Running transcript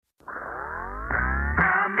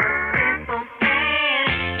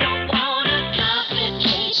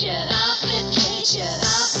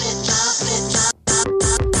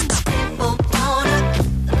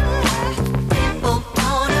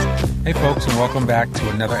and welcome back to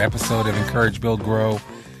another episode of Encourage, Build, Grow.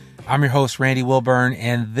 I'm your host, Randy Wilburn,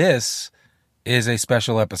 and this is a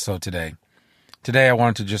special episode today. Today, I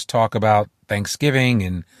wanted to just talk about Thanksgiving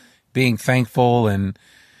and being thankful. And,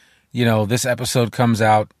 you know, this episode comes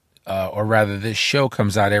out, or rather this show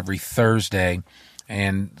comes out every Thursday.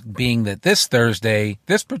 And being that this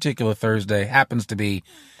particular Thursday happens to be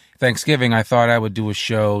Thanksgiving, I thought I would do a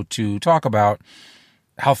show to talk about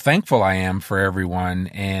how thankful I am for everyone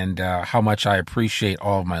and how much I appreciate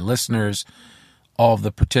all of my listeners, all of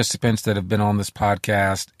the participants that have been on this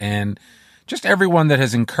podcast, and just everyone that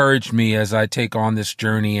has encouraged me as I take on this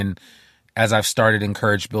journey and as I've started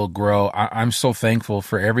Encourage, Build, Grow. I'm so thankful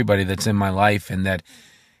for everybody that's in my life and that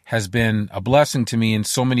has been a blessing to me in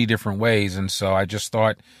so many different ways. And so I just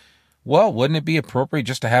thought, well, wouldn't it be appropriate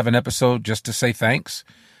just to have an episode just to say thanks?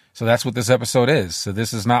 So that's what this episode is. So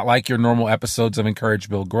this is not like your normal episodes of Encourage,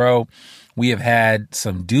 Build, Grow. We have had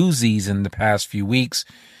some doozies in the past few weeks.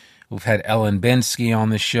 We've had Ellen Bensky on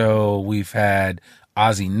the show. We've had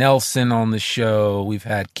Ozzie Nelson on the show. We've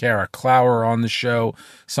had Kara Clower on the show.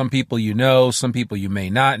 Some people you know, some people you may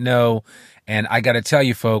not know. And I got to tell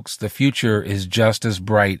you, folks, the future is just as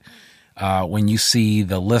bright when you see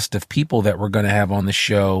the list of people that we're going to have on the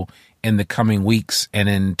show in the coming weeks and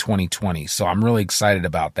in 2020. So I'm really excited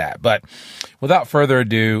about that. But without further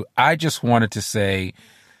ado, I just wanted to say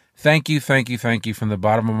thank you from the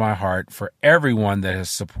bottom of my heart for everyone that has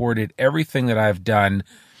supported everything that I've done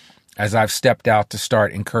as I've stepped out to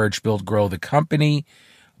start Encourage, Build, Grow the company,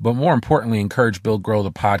 but more importantly, Encourage, Build, Grow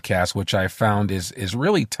the podcast, which I found is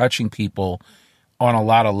really touching people on a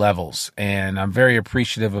lot of levels. And I'm very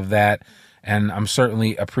appreciative of that. And I'm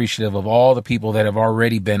certainly appreciative of all the people that have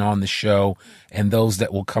already been on the show and those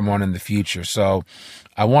that will come on in the future. So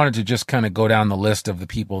I wanted to just kind of go down the list of the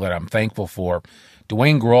people that I'm thankful for.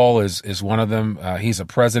 Dwayne Grohl is one of them. He's a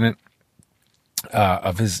president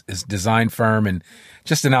of his design firm and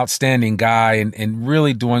just an outstanding guy and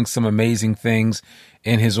really doing some amazing things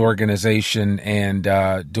in his organization. And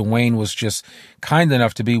Dwayne was just kind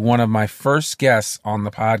enough to be one of my first guests on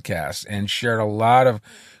the podcast and shared a lot of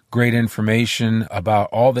great information about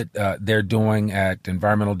all that they're doing at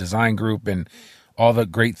Environmental Design Group and all the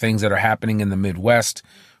great things that are happening in the Midwest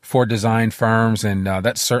for design firms. And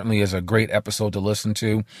that certainly is a great episode to listen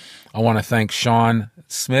to. I want to thank Sean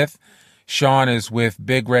Smith. Sean is with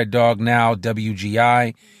Big Red Dog Now,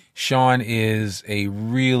 WGI. Sean is a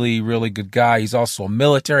really, really good guy. He's also a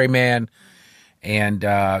military man and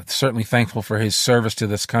certainly thankful for his service to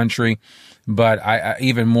this country. But I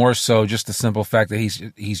even more so just the simple fact that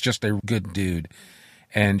he's just a good dude.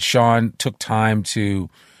 And Sean took time to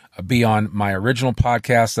be on my original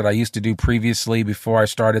podcast that I used to do previously before I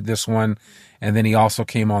started this one. And then he also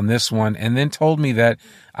came on this one and then told me that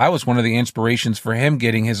I was one of the inspirations for him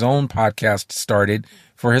getting his own podcast started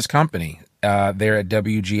for his company there at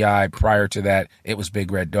WGI. Prior to that, it was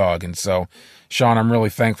Big Red Dog. And so, Sean, I'm really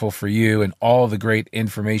thankful for you and all the great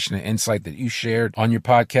information and insight that you shared on your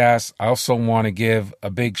podcast. I also want to give a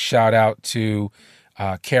big shout out to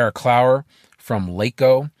Kara Clower from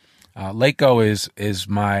LACO. LACO is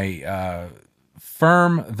my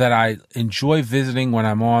firm that I enjoy visiting when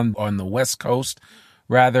I'm on the West Coast,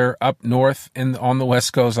 rather up north on the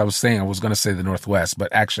West Coast. I was going to say the Northwest,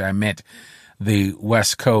 but actually I meant the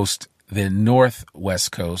West Coast, the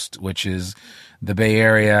Northwest Coast, which is the Bay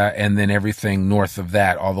Area, and then everything north of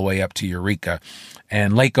that all the way up to Eureka.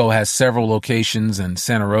 And LACO has several locations in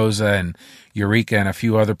Santa Rosa and Eureka and a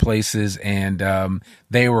few other places. And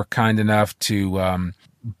they were kind enough to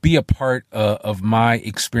be a part of my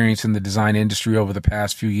experience in the design industry over the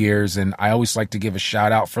past few years. And I always like to give a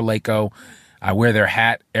shout out for LACO. I wear their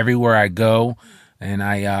hat everywhere I go. And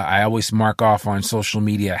I always mark off on social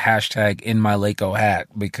media, hashtag in my LACO hat,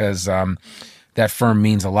 because that firm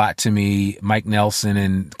means a lot to me. Mike Nelson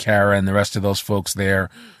and Kara and the rest of those folks there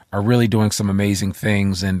are really doing some amazing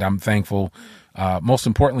things. And I'm thankful, most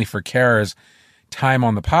importantly, for Kara's time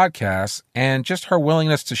on the podcast and just her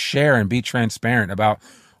willingness to share and be transparent about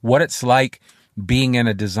what it's like being in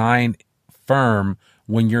a design firm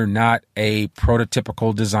when you're not a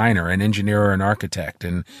prototypical designer, an engineer, or an architect.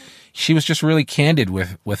 And she was just really candid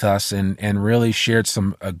with us and really shared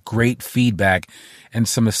some great feedback and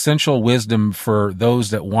some essential wisdom for those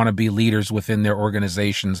that want to be leaders within their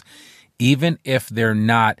organizations, even if they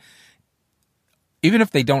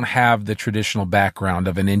don't have the traditional background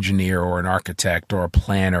of an engineer or an architect or a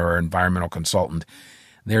planner or environmental consultant.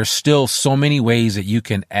 There's still so many ways that you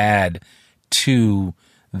can add to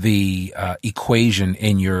the equation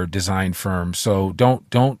in your design firm. So don't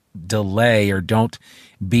delay, or don't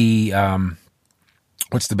be,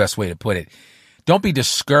 what's the best way to put it? Don't be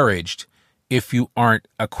discouraged if you aren't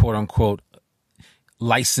a quote unquote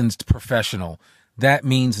licensed professional. That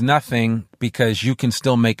means nothing because you can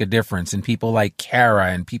still make a difference. And people like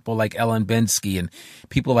Kara and people like Ellen Bensky and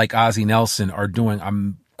people like Ozzie Nelson are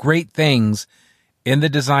doing great things in the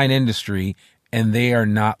design industry, and they are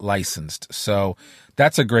not licensed. So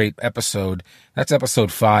that's a great episode. That's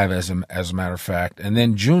episode 5 as a matter of fact. And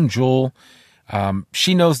then June Jewell,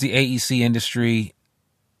 she knows the AEC industry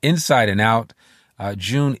inside and out.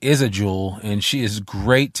 June is a jewel, and she is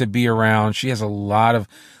great to be around. She has a lot of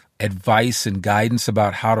advice and guidance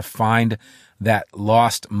about how to find that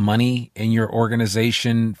lost money in your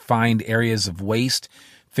organization, find areas of waste,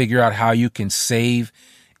 figure out how you can save.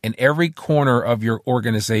 In every corner of your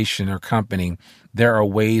organization or company, there are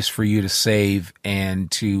ways for you to save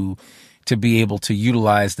and to be able to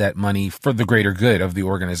utilize that money for the greater good of the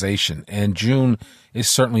organization. And June is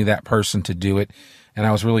certainly that person to do it. And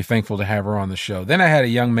I was really thankful to have her on the show. Then I had a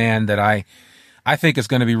young man that I think is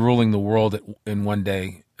going to be ruling the world in one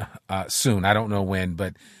day soon. I don't know when,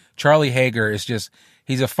 but Charlie Hager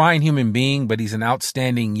he's a fine human being, but he's an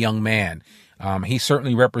outstanding young man. He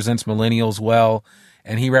certainly represents millennials well,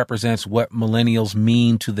 and he represents what millennials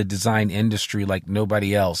mean to the design industry like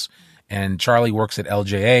nobody else. And Charlie works at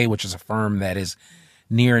LJA, which is a firm that is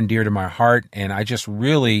near and dear to my heart. And I just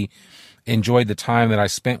really enjoyed the time that I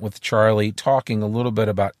spent with Charlie talking a little bit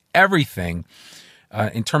about everything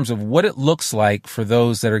in terms of what it looks like for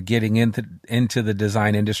those that are getting into the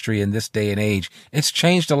design industry in this day and age. It's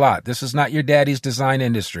changed a lot. This is not your daddy's design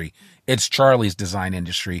industry. It's Charlie's design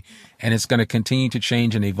industry. And it's going to continue to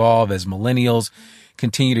change and evolve as millennials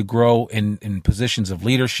continue to grow in positions of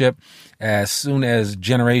leadership. As soon as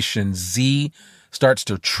Generation Z starts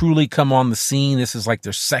to truly come on the scene, this is like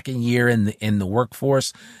their second year in the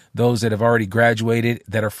workforce. Those that have already graduated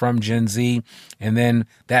that are from Gen Z, and then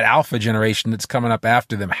that alpha generation that's coming up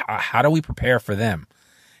after them. How do we prepare for them?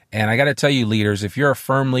 And I got to tell you, leaders, if you're a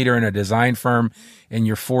firm leader in a design firm in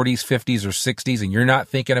your 40s, 50s, or 60s, and you're not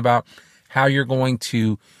thinking about how you're going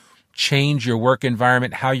to change your work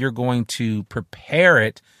environment, how you're going to prepare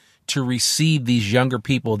it to receive these younger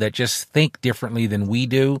people that just think differently than we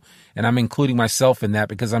do. And I'm including myself in that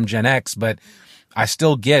because I'm Gen X, but I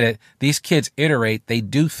still get it. These kids iterate. They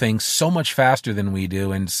do things so much faster than we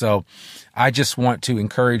do. And so I just want to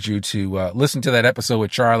encourage you to listen to that episode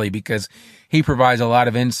with Charlie, because he provides a lot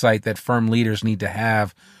of insight that firm leaders need to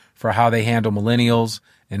have for how they handle millennials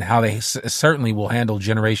and how they certainly will handle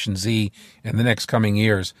Generation Z in the next coming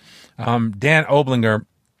years. Dan Oblinger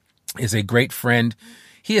is a great friend.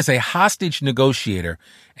 He is a hostage negotiator,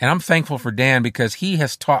 and I'm thankful for Dan because he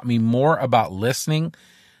has taught me more about listening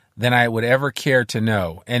than I would ever care to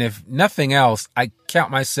know. And if nothing else, I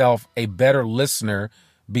count myself a better listener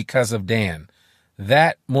because of Dan.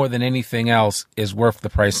 That, more than anything else, is worth the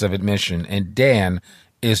price of admission. And Dan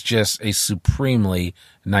is just a supremely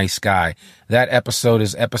nice guy. That episode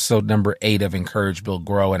is episode number 8 of Encourage, Build,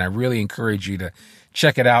 Grow, and I really encourage you to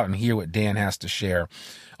check it out and hear what Dan has to share.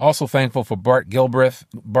 Also thankful for Bart Gilbreth.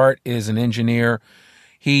 Bart is an engineer.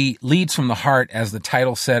 He leads from the heart, as the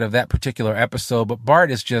title said of that particular episode, but Bart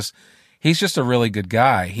he's just a really good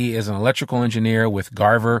guy. He is an electrical engineer with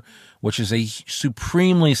Garver, which is a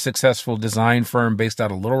supremely successful design firm based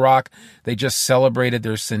out of Little Rock. They just celebrated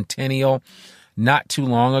their centennial not too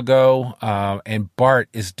long ago, and Bart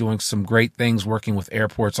is doing some great things working with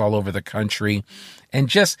airports all over the country. And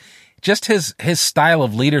just his style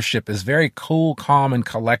of leadership is very cool, calm, and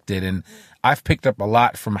collected. And I've picked up a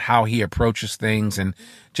lot from how he approaches things, and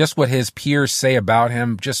just what his peers say about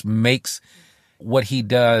him just makes what he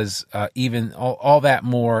does even all that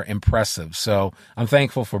more impressive. So I'm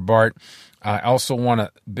thankful for Bart. I also want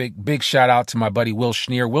a big shout out to my buddy Will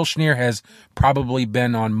Schneer. Will Schneer has probably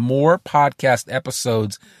been on more podcast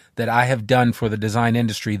episodes that I have done for the design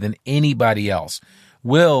industry than anybody else.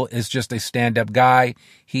 Will is just a stand-up guy.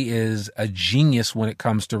 He is a genius when it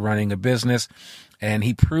comes to running a business, and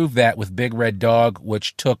he proved that with Big Red Dog,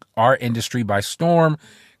 which took our industry by storm,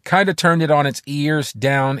 kind of turned it on its ears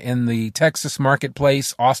down in the Texas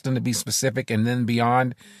marketplace, Austin to be specific, and then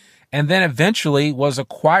beyond, and then eventually was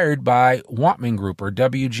acquired by Wampman Group, or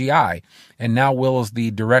WGI, and now Will is the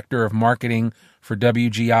director of marketing for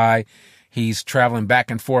WGI. He's traveling back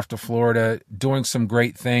and forth to Florida, doing some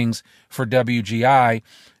great things for WGI,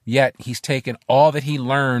 yet he's taken all that he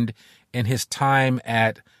learned in his time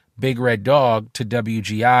at Big Red Dog to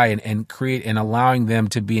WGI and allowing them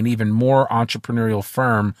to be an even more entrepreneurial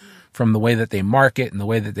firm from the way that they market and the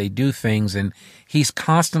way that they do things. And he's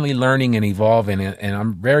constantly learning and evolving, and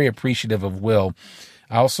I'm very appreciative of Will.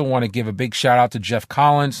 I also want to give a big shout out to Jeff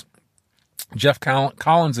Collins. Jeff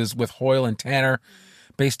Collins is with Hoyle and Tanner,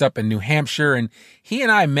 based up in New Hampshire. And he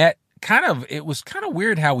and I met it was kind of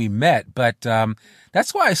weird how we met, but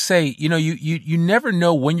that's why I say, you never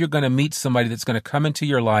know when you're going to meet somebody that's going to come into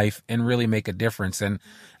your life and really make a difference. And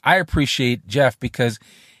I appreciate Jeff because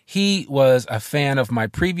he was a fan of my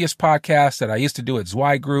previous podcast that I used to do at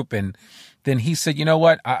Zwei Group. And then he said, you know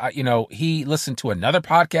what? He listened to another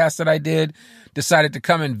podcast that I did, decided to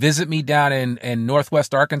come and visit me down in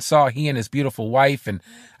Northwest Arkansas, he and his beautiful wife. And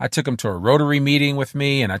I took him to a Rotary meeting with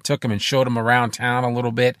me, and I took him and showed him around town a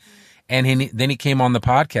little bit. And then he came on the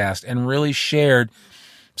podcast and really shared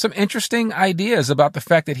some interesting ideas about the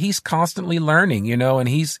fact that he's constantly learning, and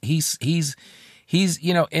he's been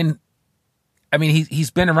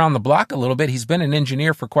around the block a little bit. He's been an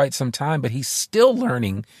engineer for quite some time, but he's still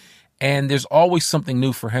learning. And there's always something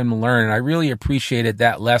new for him to learn. And I really appreciated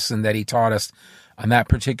that lesson that he taught us on that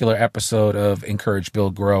particular episode of Encourage,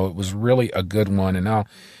 Build, Grow. It was really a good one. And I'll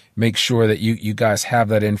make sure that you guys have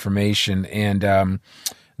that information. And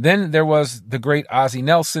then there was the great Ozzie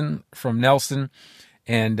Nelson from Nelson.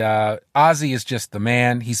 And Ozzie is just the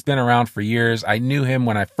man. He's been around for years. I knew him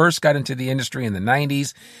when I first got into the industry in the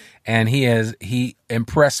 90s. And he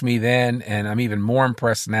impressed me then. And I'm even more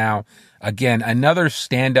impressed now. Again, another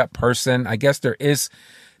stand-up person. I guess there's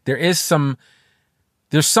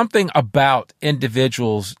something about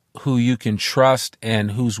individuals who you can trust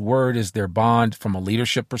and whose word is their bond from a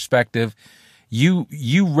leadership perspective. You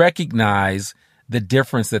recognize the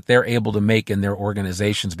difference that they're able to make in their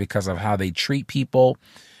organizations because of how they treat people,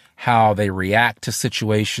 how they react to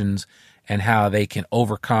situations, and how they can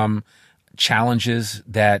overcome challenges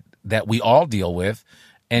that we all deal with,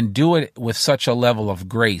 and do it with such a level of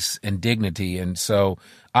grace and dignity. And so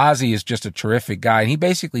Ozzie is just a terrific guy. And he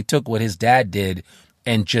basically took what his dad did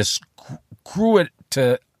and just grew it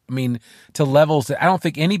to levels that I don't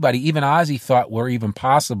think anybody, even Ozzie, thought were even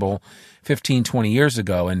possible 15, 20 years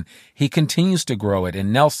ago. And he continues to grow it.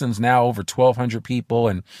 And Nelson's now over 1,200 people.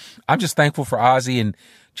 And I'm just thankful for Ozzie. And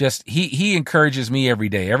just he encourages me every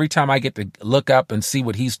day. Every time I get to look up and see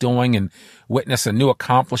what he's doing and witness a new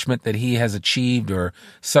accomplishment that he has achieved or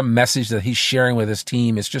some message that he's sharing with his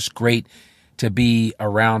team, it's just great to be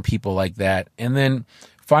around people like that. And then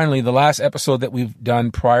finally, the last episode that we've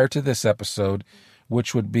done prior to this episode,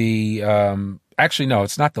 which would be actually, no,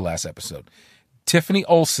 it's not the last episode. Tiffany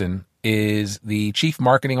Olson is the Chief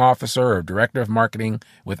Marketing Officer or Director of Marketing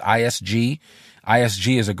with ISG.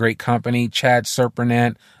 ISG is a great company. Chad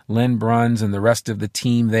Serpernant, Lynn Bruns, and the rest of the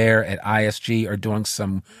team there at ISG are doing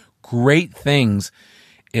some great things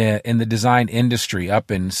in the design industry.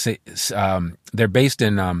 They're based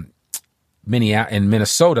in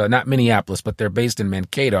Minnesota, not Minneapolis, but they're based in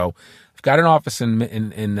Mankato. They've got an office in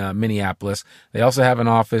Minneapolis. They also have an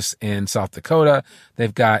office in South Dakota.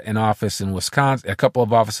 They've got an office in Wisconsin, a couple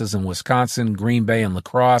of offices in Wisconsin, Green Bay, and La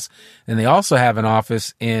Crosse. And they also have an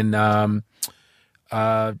office in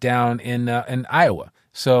down in Iowa.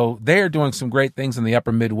 So they are doing some great things in the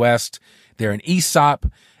upper Midwest. They're an ESOP.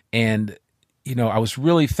 And, I was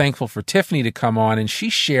really thankful for Tiffany to come on, and she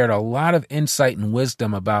shared a lot of insight and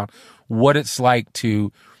wisdom about what it's like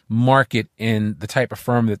to market in the type of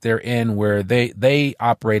firm that they're in, where they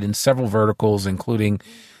operate in several verticals, including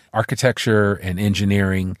architecture and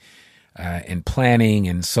engineering and planning.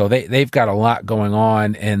 And so they've got a lot going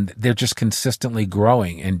on, and they're just consistently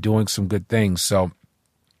growing and doing some good things. So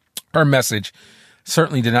her message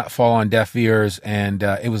certainly did not fall on deaf ears, and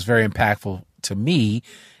it was very impactful to me.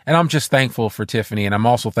 And I'm just thankful for Tiffany, and I'm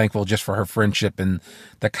also thankful just for her friendship and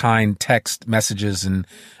the kind text messages and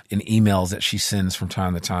emails that she sends from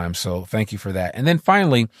time to time. So thank you for that. And then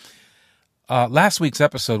finally, last week's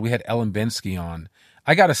episode, we had Ellen Bensky on.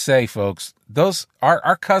 I got to say, folks, those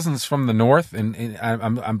our cousins from the north, and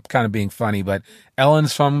I'm kind of being funny, but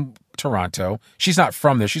Ellen's from Toronto. She's not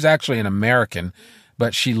from there. She's actually an American,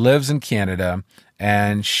 but she lives in Canada,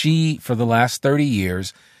 and she, for the last 30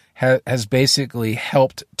 years, has basically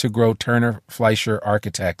helped to grow Turner Fleischer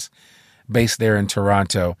Architects based there in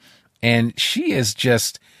Toronto. And she's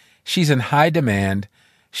in high demand.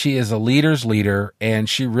 She is a leader's leader, and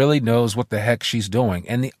she really knows what the heck she's doing.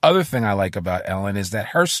 And the other thing I like about Ellen is that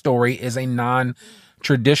her story is a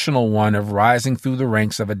non-traditional one of rising through the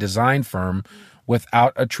ranks of a design firm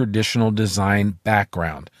without a traditional design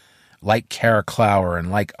background, like Kara Clower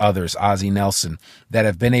and like others, Ozzie Nelson, that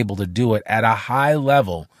have been able to do it at a high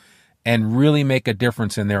level and really make a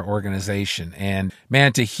difference in their organization. And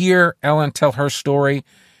man, to hear Ellen tell her story,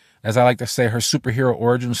 as I like to say, her superhero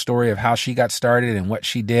origin story of how she got started and what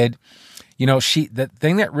she did, the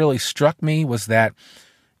thing that really struck me was that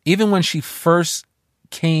even when she first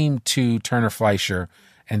came to Turner Fleischer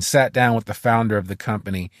and sat down with the founder of the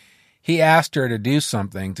company, he asked her to do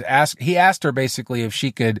something he asked her basically if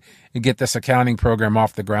she could get this accounting program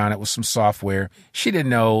off the ground. It was some software. She didn't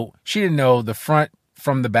know the front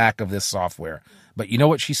from the back of this software. But you know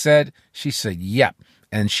what she said? She said, yep.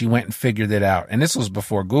 And she went and figured it out. And this was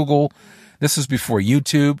before Google. This was before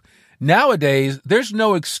YouTube. Nowadays, there's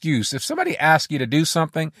no excuse. If somebody asks you to do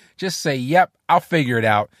something, just say, yep, I'll figure it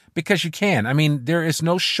out, because you can. I mean, there is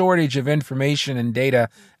no shortage of information and data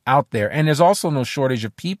out there. And there's also no shortage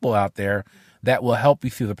of people out there that will help you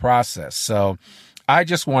through the process. So I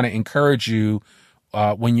just want to encourage you,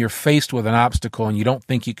 when you're faced with an obstacle and you don't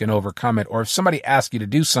think you can overcome it, or if somebody asks you to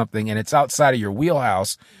do something and it's outside of your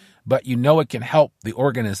wheelhouse, but you know it can help the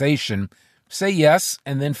organization, say yes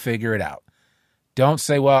and then figure it out. Don't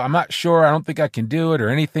say, well, I'm not sure, I don't think I can do it, or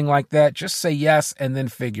anything like that. Just say yes and then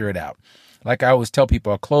figure it out. Like I always tell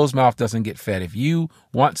people, a closed mouth doesn't get fed. If you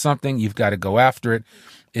want something, you've got to go after it.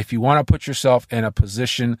 If you want to put yourself in a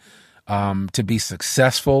position to be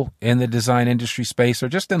successful in the design industry space, or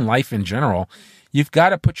just in life in general, you've got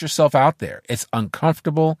to put yourself out there. It's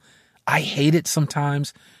uncomfortable. I hate it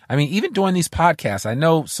sometimes. I mean, even doing these podcasts, I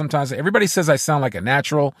know sometimes everybody says I sound like a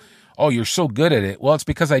natural. Oh, you're so good at it. Well, it's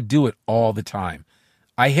because I do it all the time.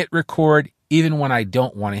 I hit record even when I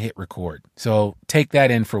don't want to hit record. So take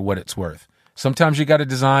that in for what it's worth. Sometimes you got to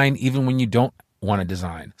design even when you don't want to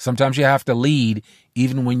design. Sometimes you have to lead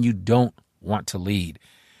even when you don't want to lead.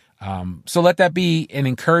 So let that be an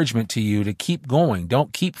encouragement to you to keep going.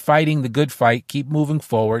 Don't keep fighting the good fight. Keep moving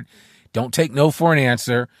forward. Don't take no for an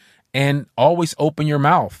answer, and always open your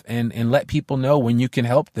mouth and let people know when you can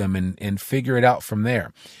help them and figure it out from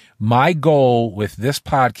there. My goal with this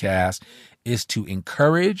podcast is to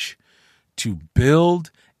encourage, to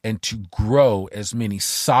build, and to grow as many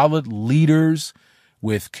solid leaders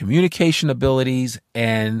with communication abilities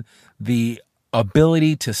and the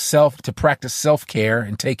ability to practice self-care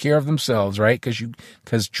and take care of themselves, right?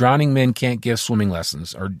 Because drowning men can't give swimming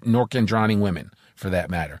lessons, or nor can drowning women for that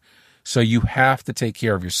matter. So you have to take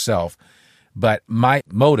care of yourself. But my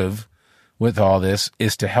motive with all this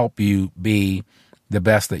is to help you be the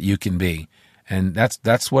best that you can be. And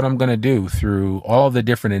that's what I'm going to do through all the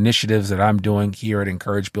different initiatives that I'm doing here at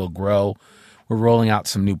Encourage, Build, Grow. We're rolling out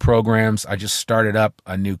some new programs. I just started up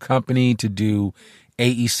a new company to do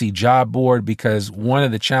AEC job board, because one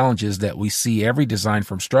of the challenges that we see every design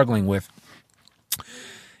firm struggling with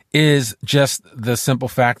is just the simple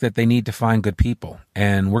fact that they need to find good people,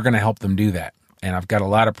 and we're going to help them do that. And I've got a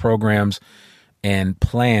lot of programs and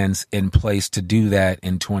plans in place to do that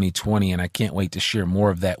in 2020, and I can't wait to share more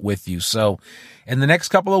of that with you. So in the next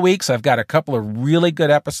couple of weeks, I've got a couple of really good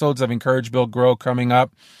episodes of Encourage, Build, Grow coming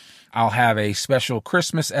up. I'll have a special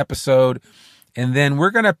Christmas episode, and then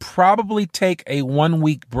we're going to probably take a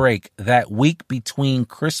 1-week break that week between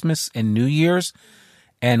Christmas and New Year's,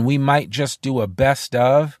 and we might just do a best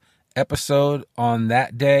of episode on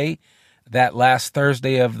that day, that last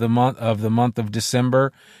Thursday of the month of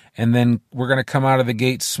December. And then we're going to come out of the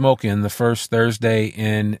gate smoking the first Thursday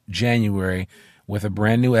in January with a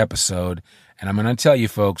brand new episode. And I'm going to tell you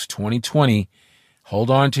folks, 2020, hold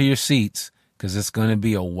on to your seats, because it's going to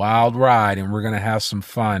be a wild ride, and we're going to have some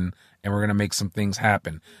fun, and we're going to make some things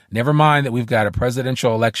happen. Never mind that we've got a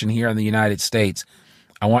presidential election here in the United States.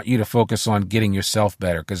 I want you to focus on getting yourself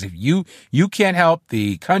better, because if you can't help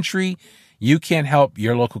the country, you can't help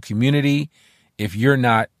your local community if you're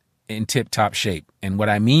not in tip-top shape. And what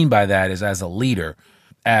I mean by that is, as a leader,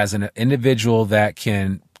 as an individual that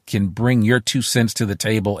can bring your 2 cents to the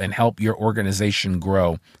table and help your organization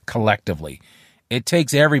grow collectively. It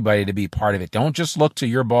takes everybody to be part of it. Don't just look to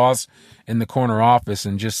your boss in the corner office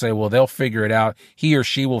and just say, well, they'll figure it out. He or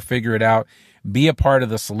she will figure it out. Be a part of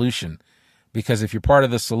the solution. Because if you're part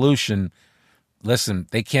of the solution, listen,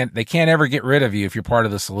 they can't ever get rid of you if you're part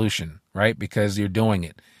of the solution, right? Because you're doing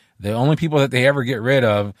it. The only people that they ever get rid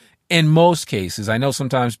of, in most cases, I know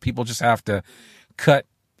sometimes people just have to cut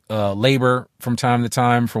labor from time to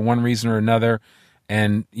time for one reason or another.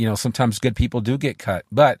 And, sometimes good people do get cut.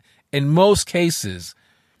 But in most cases,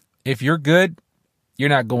 if you're good, you're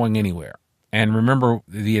not going anywhere. And remember,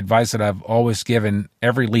 the advice that I've always given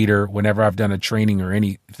every leader whenever I've done a training or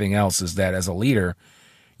anything else is that as a leader,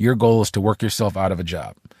 your goal is to work yourself out of a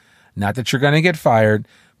job. Not that you're going to get fired,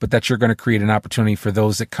 but that you're going to create an opportunity for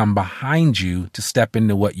those that come behind you to step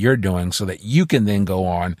into what you're doing so that you can then go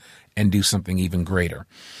on and do something even greater.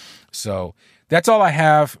 So that's all I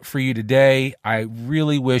have for you today. I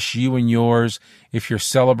really wish you and yours, if you're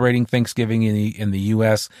celebrating Thanksgiving in the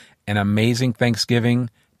U.S., an amazing Thanksgiving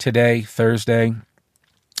today, Thursday.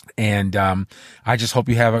 And I just hope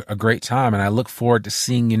you have a great time. And I look forward to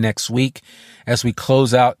seeing you next week as we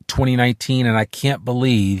close out 2019. And I can't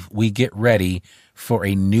believe we get ready for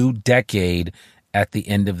a new decade at the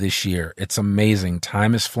end of this year. It's amazing.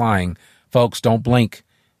 Time is flying. Folks, don't blink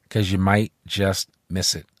because you might just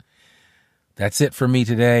miss it. That's it for me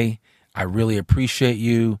today. I really appreciate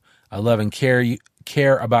you. I love and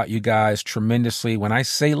care about you guys tremendously. When I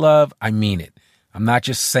say love, I mean it. I'm not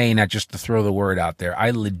just saying that just to throw the word out there.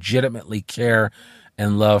 I legitimately care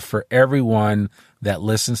and love for everyone that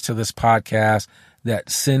listens to this podcast, that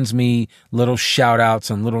sends me little shout outs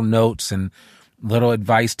and little notes and little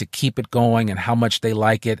advice to keep it going and how much they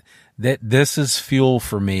like it. That this is fuel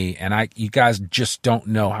for me. And you guys just don't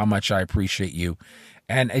know how much I appreciate you.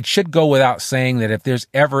 And it should go without saying that if there's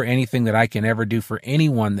ever anything that I can ever do for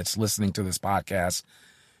anyone that's listening to this podcast,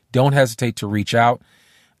 don't hesitate to reach out.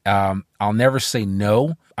 I'll never say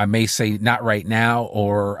no. I may say not right now,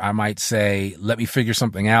 or I might say, let me figure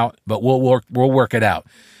something out, but we'll work it out.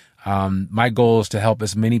 My goal is to help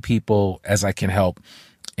as many people as I can help.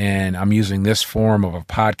 And I'm using this form of a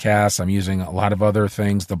podcast. I'm using a lot of other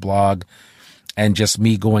things, the blog, and just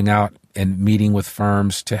me going out and meeting with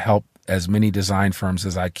firms to help as many design firms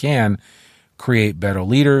as I can create better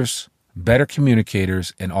leaders, better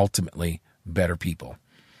communicators, and ultimately better people.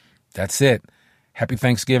 That's it. Happy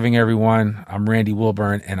Thanksgiving, everyone. I'm Randy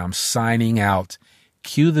Wilburn, and I'm signing out.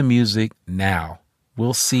 Cue the music now.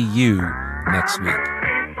 We'll see you next week.